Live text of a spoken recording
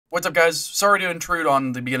What's up, guys? Sorry to intrude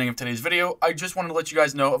on the beginning of today's video. I just wanted to let you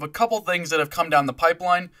guys know of a couple things that have come down the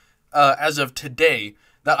pipeline as of today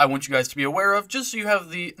that I want you guys to be aware of, just so you have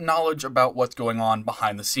the knowledge about what's going on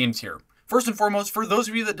behind the scenes here. First and foremost, for those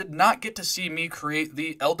of you that did not get to see me create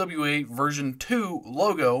the LWA version 2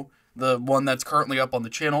 logo, the one that's currently up on the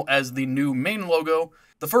channel as the new main logo,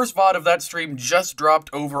 the first VOD of that stream just dropped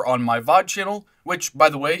over on my VOD channel, which, by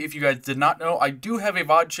the way, if you guys did not know, I do have a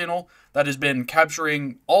VOD channel that has been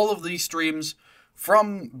capturing all of these streams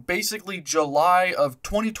from basically July of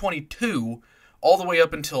 2022 all the way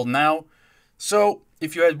up until now. So,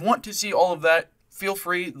 if you guys want to see all of that, feel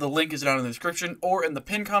free. The link is down in the description or in the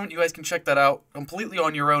pinned comment. You guys can check that out completely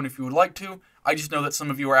on your own if you would like to. I just know that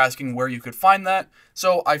some of you are asking where you could find that,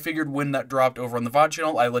 so I figured when that dropped over on the VOD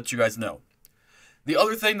channel, I'd let you guys know. The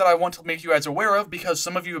other thing that I want to make you guys aware of, because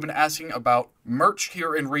some of you have been asking about merch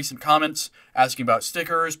here in recent comments, asking about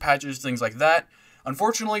stickers, patches, things like that.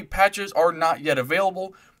 Unfortunately, patches are not yet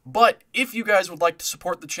available, but if you guys would like to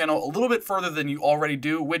support the channel a little bit further than you already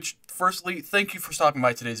do, which, firstly, thank you for stopping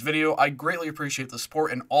by today's video. I greatly appreciate the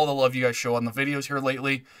support and all the love you guys show on the videos here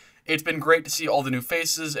lately. It's been great to see all the new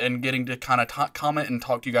faces and getting to kind of comment and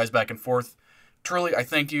talk to you guys back and forth. Truly, I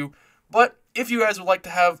thank you. But if you guys would like to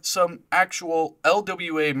have some actual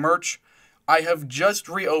LWA merch, I have just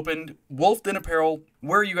reopened WolfDen Apparel,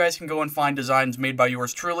 where you guys can go and find designs made by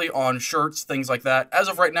yours truly on shirts, things like that. As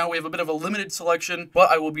of right now, we have a bit of a limited selection,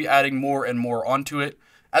 but I will be adding more and more onto it.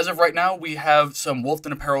 As of right now, we have some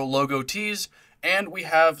WolfDen Apparel logo tees, and we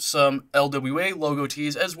have some LWA logo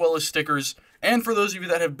tees, as well as stickers. And for those of you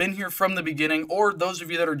that have been here from the beginning, or those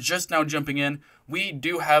of you that are just now jumping in, we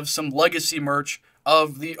do have some legacy merch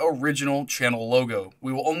of the original channel logo.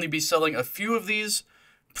 We will only be selling a few of these,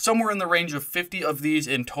 somewhere in the range of 50 of these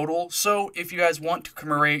in total. So if you guys want to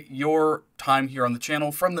commemorate your time here on the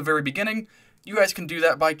channel from the very beginning, you guys can do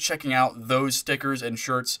that by checking out those stickers and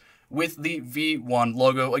shirts with the V1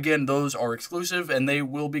 logo. Again, those are exclusive and they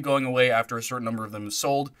will be going away after a certain number of them is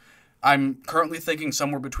sold. I'm currently thinking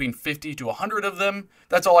somewhere between 50 to 100 of them.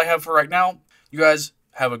 That's all I have for right now. You guys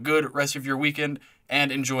have a good rest of your weekend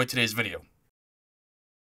and enjoy today's video.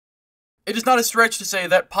 It is not a stretch to say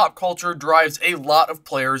that pop culture drives a lot of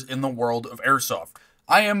players in the world of Airsoft.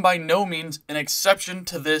 I am by no means an exception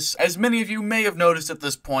to this, as many of you may have noticed at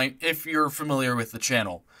this point if you're familiar with the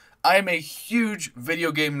channel. I am a huge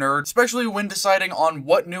video game nerd, especially when deciding on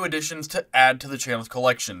what new additions to add to the channel's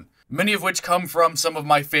collection, many of which come from some of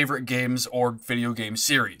my favorite games or video game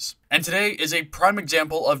series. And today is a prime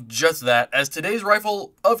example of just that, as today's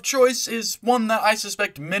rifle of choice is one that I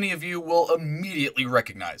suspect many of you will immediately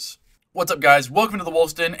recognize. What's up, guys? Welcome to the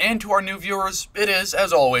Wolfsden, and to our new viewers, it is,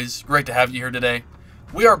 as always, great to have you here today.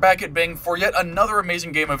 We are back at Bing for yet another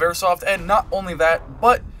amazing game of Airsoft, and not only that,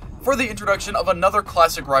 but for the introduction of another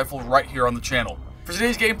classic rifle right here on the channel. For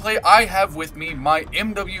today's gameplay, I have with me my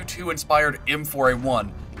MW2-inspired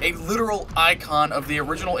M4A1, a literal icon of the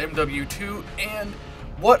original MW2, and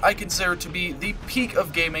what I consider to be the peak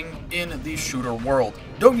of gaming in the shooter world.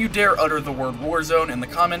 Don't you dare utter the word Warzone in the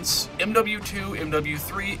comments. MW2,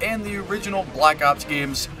 MW3, and the original Black Ops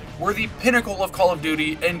games were the pinnacle of Call of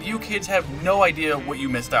Duty, and you kids have no idea what you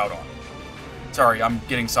missed out on. Sorry, I'm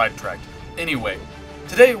getting sidetracked. Anyway,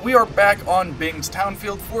 today we are back on Bing's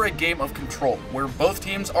Townfield for a game of Control, where both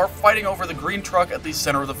teams are fighting over the green truck at the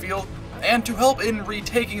center of the field, and to help in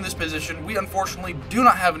retaking this position, we unfortunately do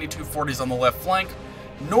not have any 240s on the left flank,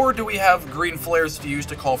 nor do we have green flares to use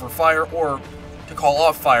to call for fire, or to call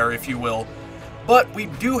off fire, if you will. But we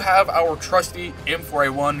do have our trusty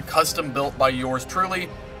M4A1 custom built by yours truly,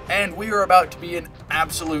 and we are about to be an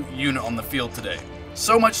absolute unit on the field today.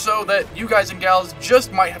 So much so that you guys and gals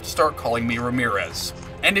just might have to start calling me Ramirez.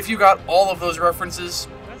 And if you got all of those references,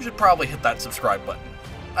 you should probably hit that subscribe button.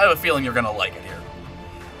 I have a feeling you're gonna like it here.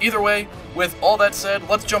 Either way, with all that said,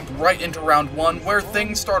 let's jump right into round one, where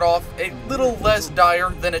things start off a little less dire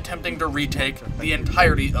than attempting to retake the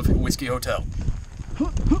entirety of Whiskey Hotel.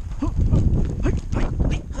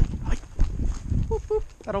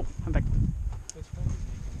 I'm back.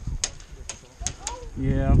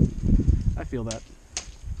 Yeah, I feel that.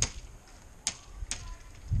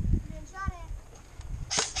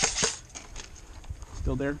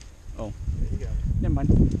 Still there? Oh, never mind.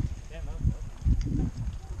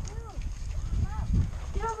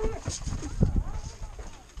 Get over here.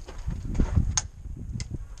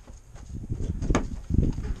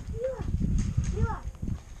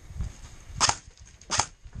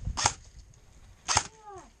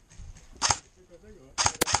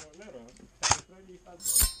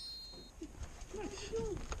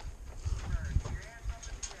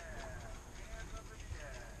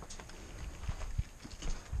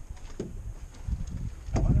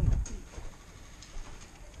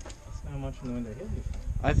 much from the window he'll be fine.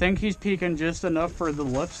 I think he's peeking just enough for the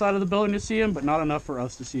left side of the building to see him, but not enough for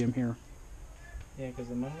us to see him here. Yeah, because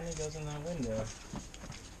the moment he goes in that window...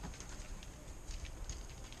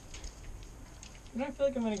 I feel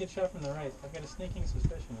like I'm going to get shot from the right. I've got a sneaking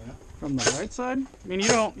suspicion, you know? From the right side? I mean,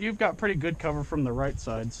 you've got pretty good cover from the right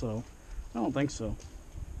side, so I don't think so.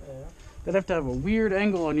 Yeah. They'd have to have a weird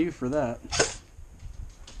angle on you for that.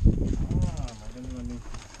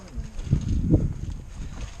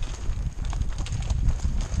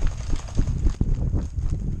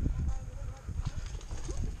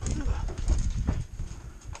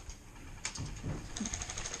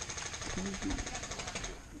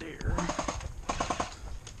 There.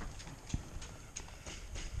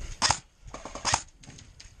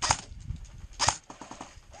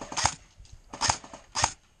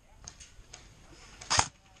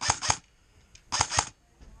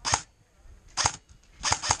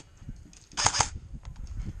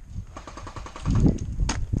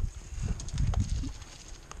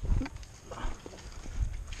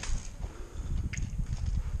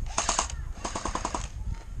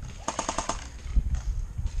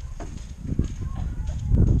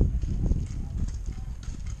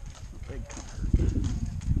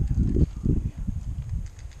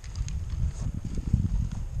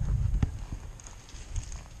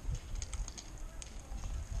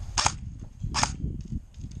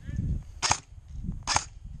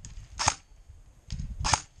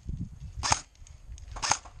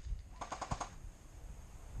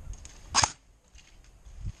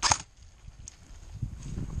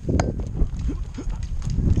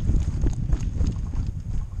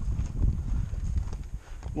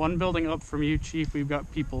 One building up from you, Chief, we've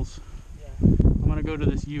got peoples. Yeah. I'm gonna go to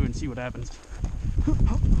this U and see what happens.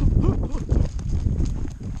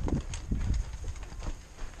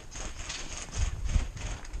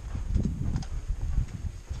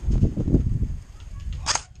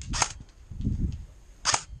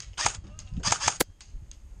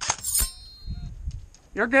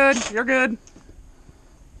 You're good, you're good.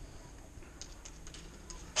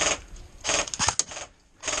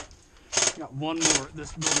 Got one more at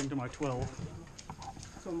this building to my 12.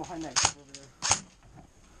 So I'm behind that over there.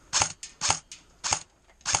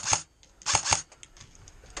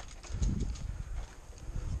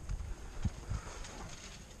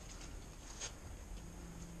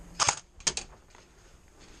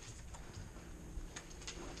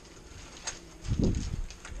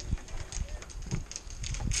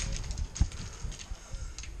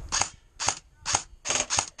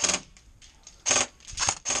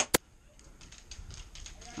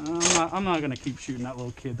 I'm not gonna keep shooting that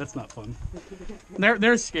little kid. That's not fun.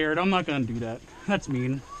 They're scared. I'm not gonna do that. That's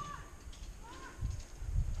mean.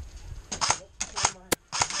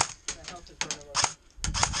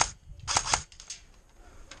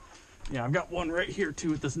 Yeah, I've got one right here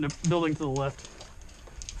too at this building to the left.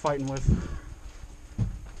 Fighting with.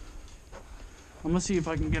 I'm gonna see if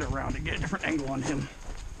I can get around and get a different angle on him.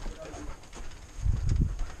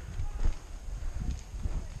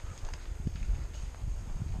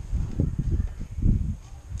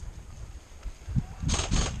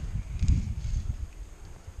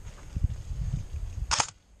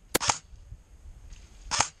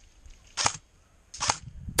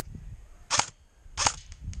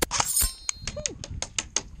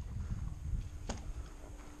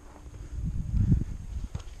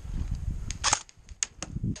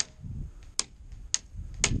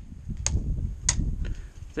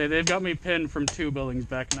 They've got me pinned from 2 buildings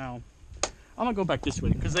back now. I'm gonna go back this way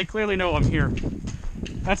because they clearly know I'm here.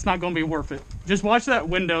 That's not gonna be worth it. Just watch that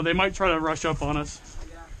window. They might try to rush up on us.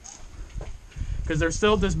 Because they're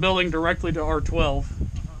still at this building directly to R12.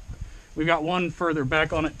 We've got one further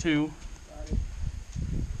back on it too.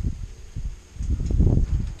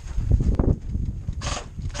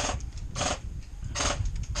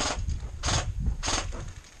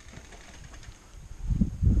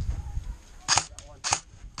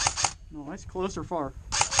 Nice, close or far?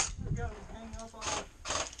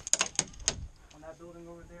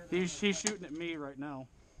 He's shooting at me right now.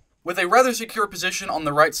 With a rather secure position on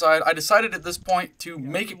the right side, I decided at this point to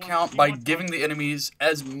make it count by giving the enemies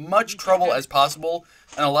as much trouble as possible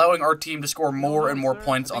and allowing our team to score more and more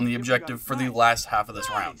points on the objective for the last half of this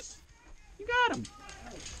round. You got him.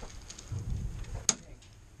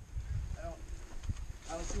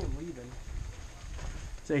 I don't see him leaving.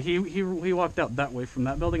 So he walked out that way from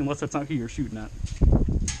that building, unless that's not who you're shooting at.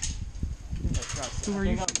 Who are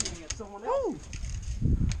you shooting at? Someone else.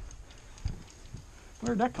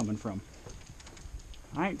 Where'd that coming from?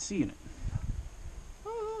 I ain't seeing it.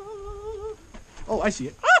 Oh, I see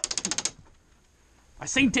it. Ah! I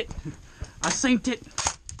seen it. I seen it.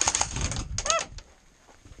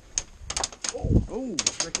 Oh,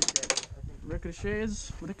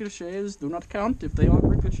 ricochets do not count if they are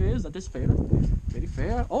ricochets. That is fair. Very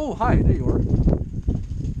fair. Oh, hi, there you are.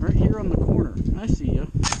 Right here on the corner. I see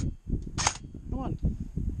you. Come on.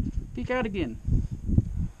 Peek out again.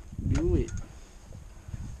 Do it.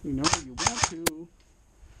 You know you want to.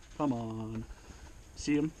 Come on.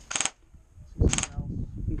 See him?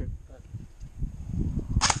 Okay.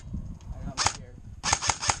 I'm scared.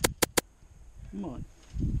 Come on.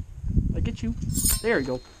 I get you. There you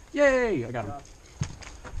go. Yay! I got him.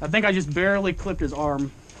 I think I just barely clipped his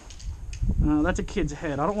arm. That's a kid's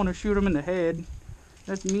head. I don't want to shoot him in the head.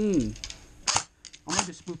 That's mean. I'm going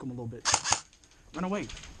to spook him a little bit. Run away.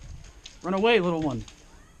 Run away, little one.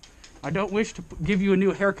 I don't wish to give you a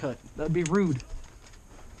new haircut. That'd be rude.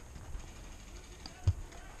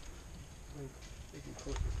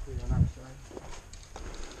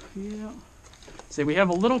 Yeah. See, we have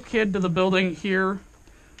a little kid to the building here,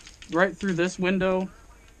 right through this window.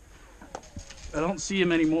 I don't see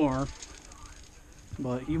him anymore,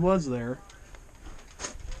 but he was there.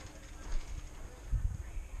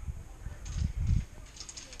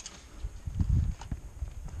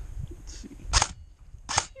 Let's see.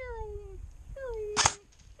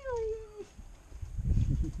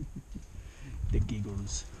 The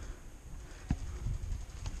giggles.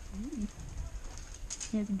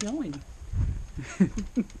 How's it going?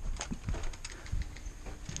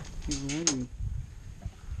 Alrighty.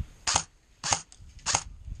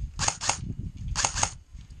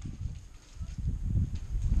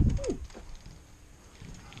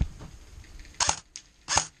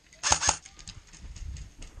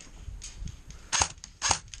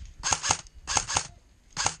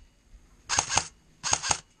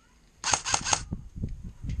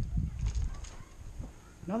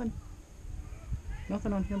 Nothing.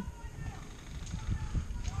 Nothing on him.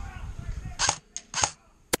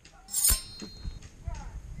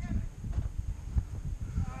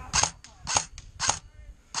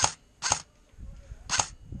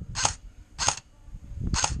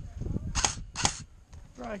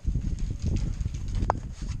 Try.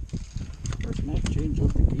 First match change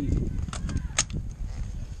of the game.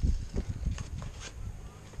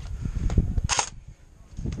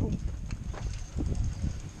 Oh.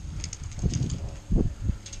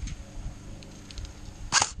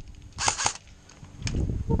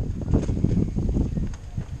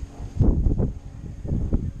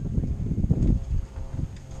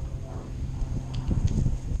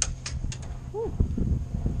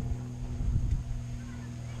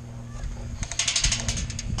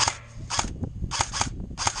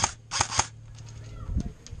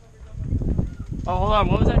 Oh, hold on.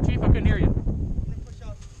 What was that, Chief? I couldn't hear you.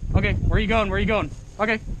 Okay, where are you going? Where are you going?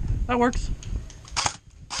 Okay, that works.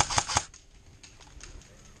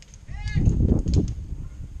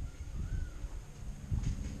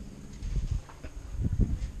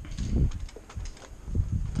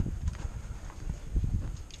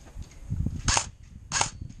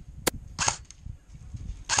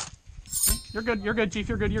 You're good, Chief.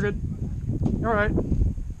 You're good. You're all right.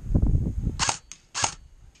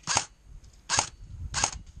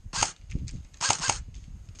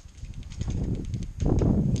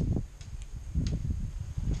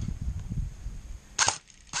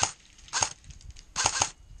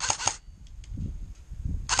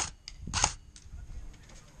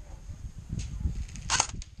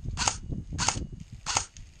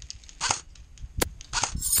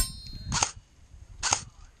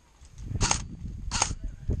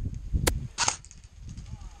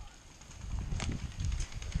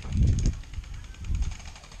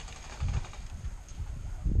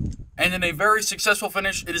 And in a very successful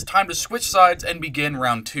finish, it is time to switch sides and begin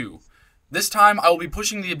round 2. This time, I will be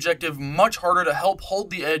pushing the objective much harder to help hold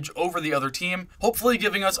the edge over the other team, hopefully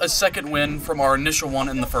giving us a second win from our initial one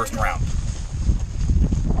in the first round.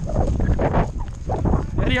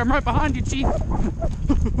 Eddie, I'm right behind you, Chief.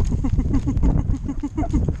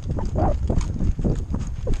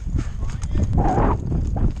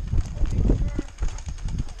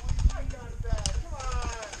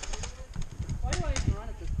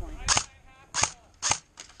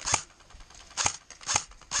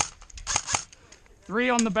 Three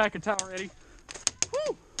on the back of tower, Eddie.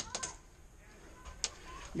 Woo!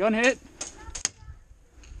 Gun hit.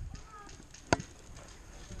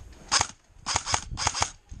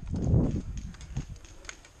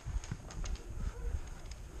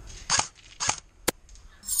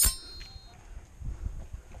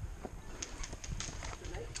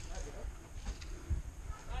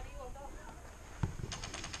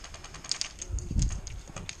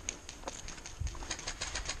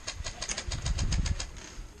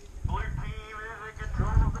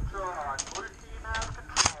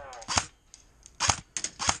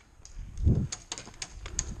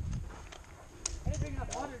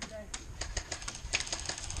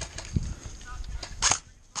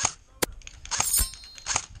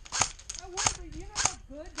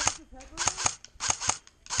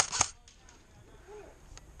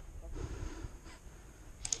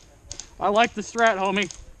 I like the strat,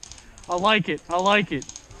 homie. I like it. I like it.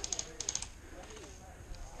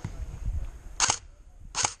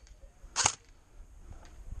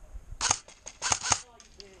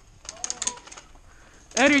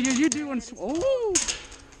 Eddie, are you doing... Oh!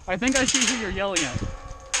 I think I see who you're yelling at.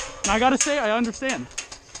 And I gotta say, I understand.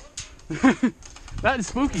 That is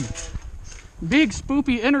spooky. Big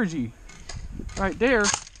spoopy energy. Right there.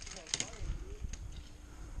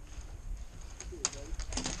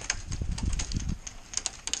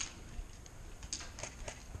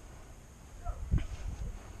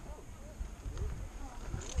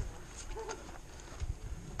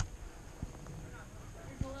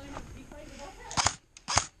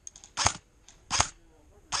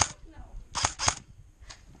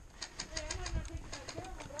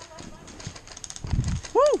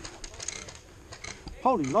 Woo!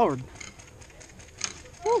 Holy Lord.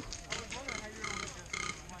 Woo!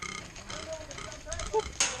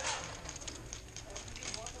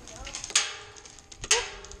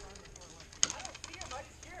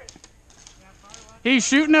 He's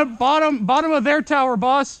shooting at bottom of their tower,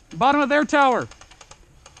 boss. Bottom of their tower.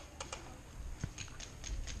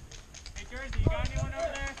 Hey, Jersey, you got anyone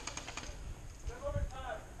over there?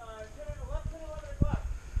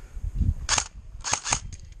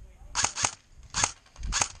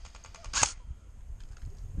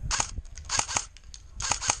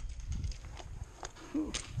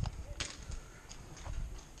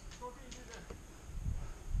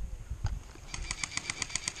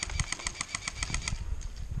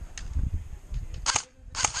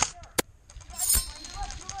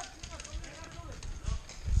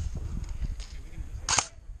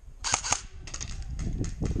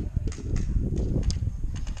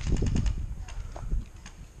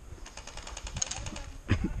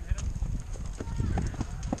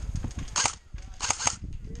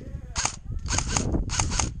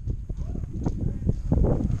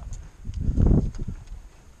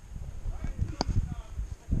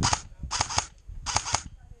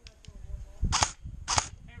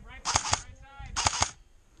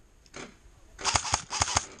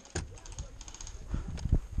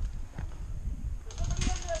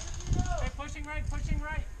 Pushing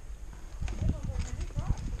right.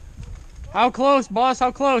 How close, boss?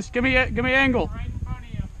 How close? Give me angle. Right in front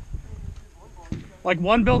of you. Like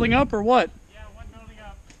one building up or what? Yeah, one building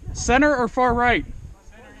up. Center or far right?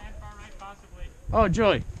 Center and far right, possibly. Oh,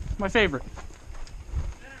 joy. My favorite.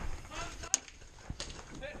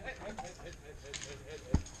 That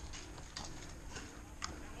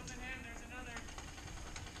wasn't him, there's another.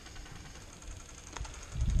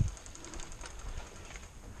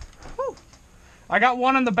 Whew. I got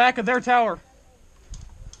one in the back of their tower.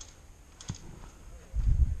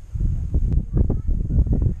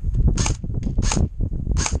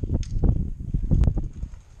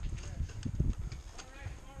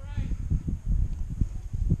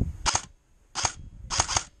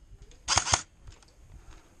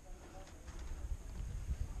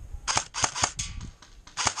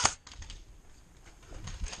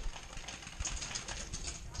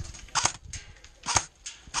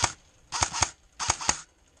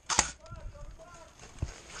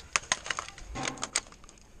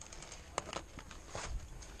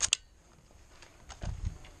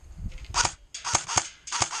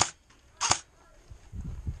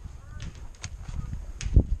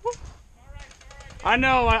 I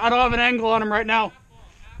know, I don't have an angle on him right now.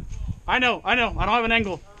 I know, I don't have an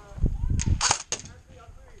angle.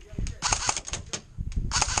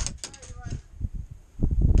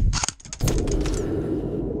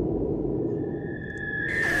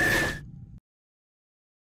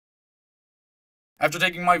 After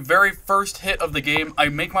taking my very first hit of the game, I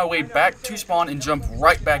make my way back to spawn and jump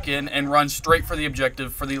right back in and run straight for the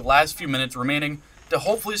objective for the last few minutes remaining to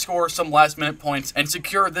hopefully score some last minute points and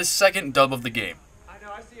secure this second dub of the game. I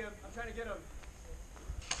know, I see him. I'm trying to get him.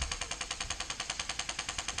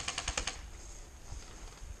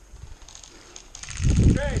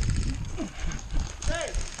 Trey! Trey!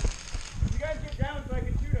 You guys get down so I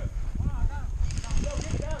can shoot him. Oh, I got him. No,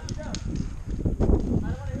 get down, get down. I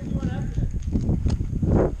don't want to hit you on accident.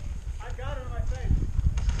 I got him in my face.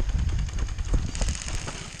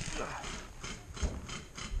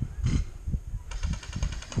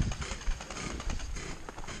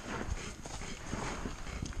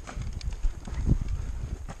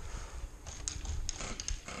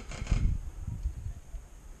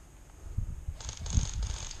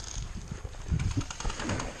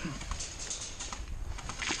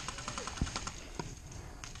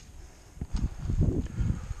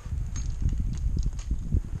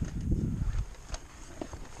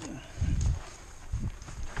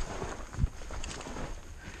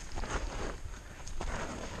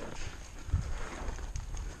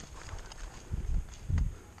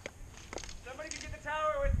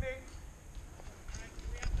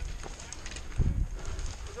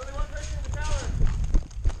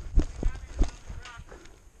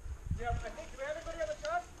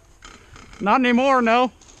 Not anymore,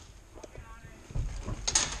 no.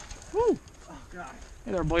 Woo. Oh, God.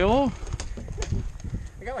 Hey there, boy.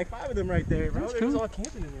 I got like 5 of them right there, bro. That's They're cool. just all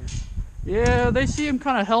camping in there. Yeah, they seem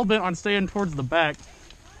kind of hell-bent on staying towards the back.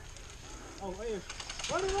 Oh, wait.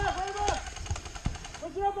 Run him up, run him up!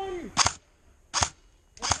 Push it up on you!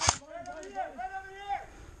 Right over here, right over here!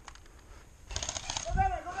 Go that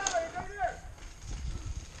way, go that way, right there!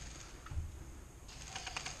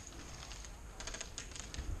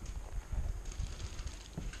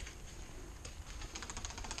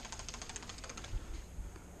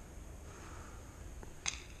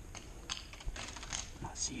 I'm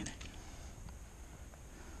not seeing it.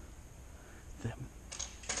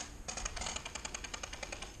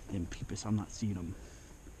 Them peepers, I'm not seeing them.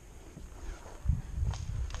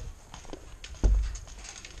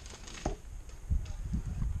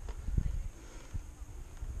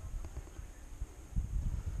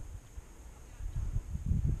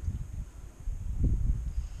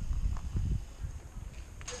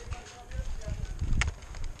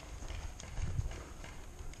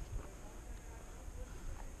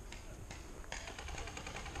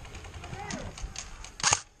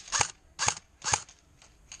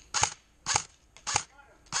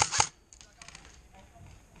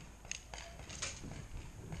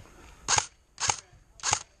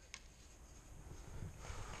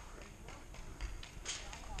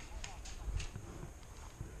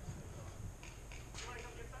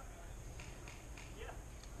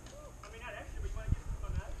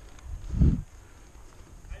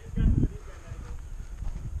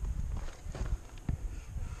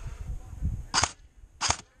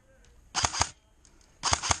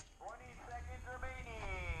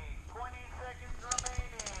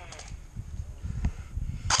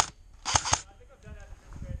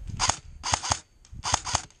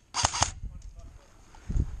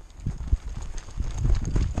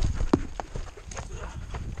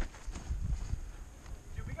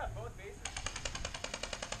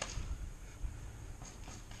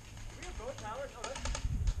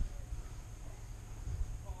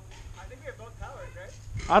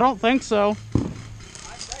 I don't think so.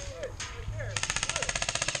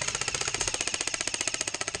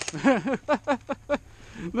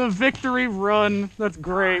 The victory run. That's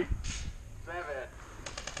great. 7,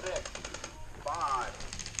 6, 5,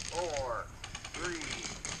 4, 3,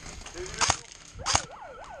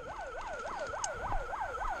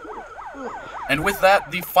 2. And with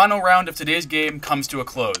that, the final round of today's game comes to a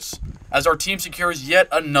close, as our team secures yet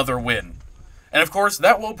another win. And of course,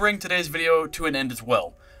 that will bring today's video to an end as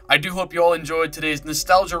well. I do hope you all enjoyed today's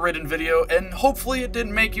nostalgia-ridden video, and hopefully it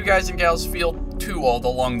didn't make you guys and gals feel too old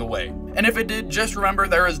along the way. And if it did, just remember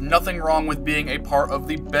there is nothing wrong with being a part of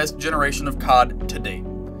the best generation of COD to date.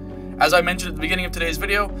 As I mentioned at the beginning of today's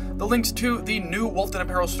video, the links to the new WolfDen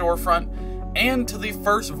Apparel storefront and to the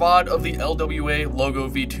first VOD of the LWA Logo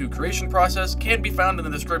V2 creation process can be found in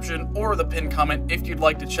the description or the pinned comment if you'd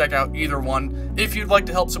like to check out either one. If you'd like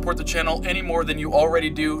to help support the channel any more than you already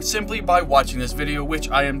do simply by watching this video, which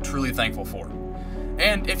I am truly thankful for.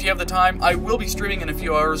 And if you have the time, I will be streaming in a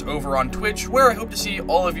few hours over on Twitch, where I hope to see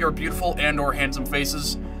all of your beautiful and/or handsome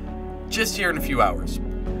faces just here in a few hours.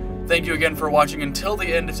 Thank you again for watching until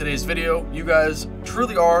the end of today's video. You guys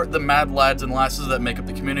truly are the mad lads and lasses that make up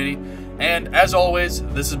the community. And as always,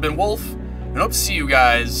 this has been Wolf, and hope to see you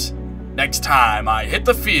guys next time I hit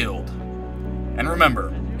the field. And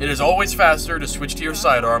remember, it is always faster to switch to your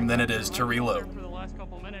sidearm than it is to reload.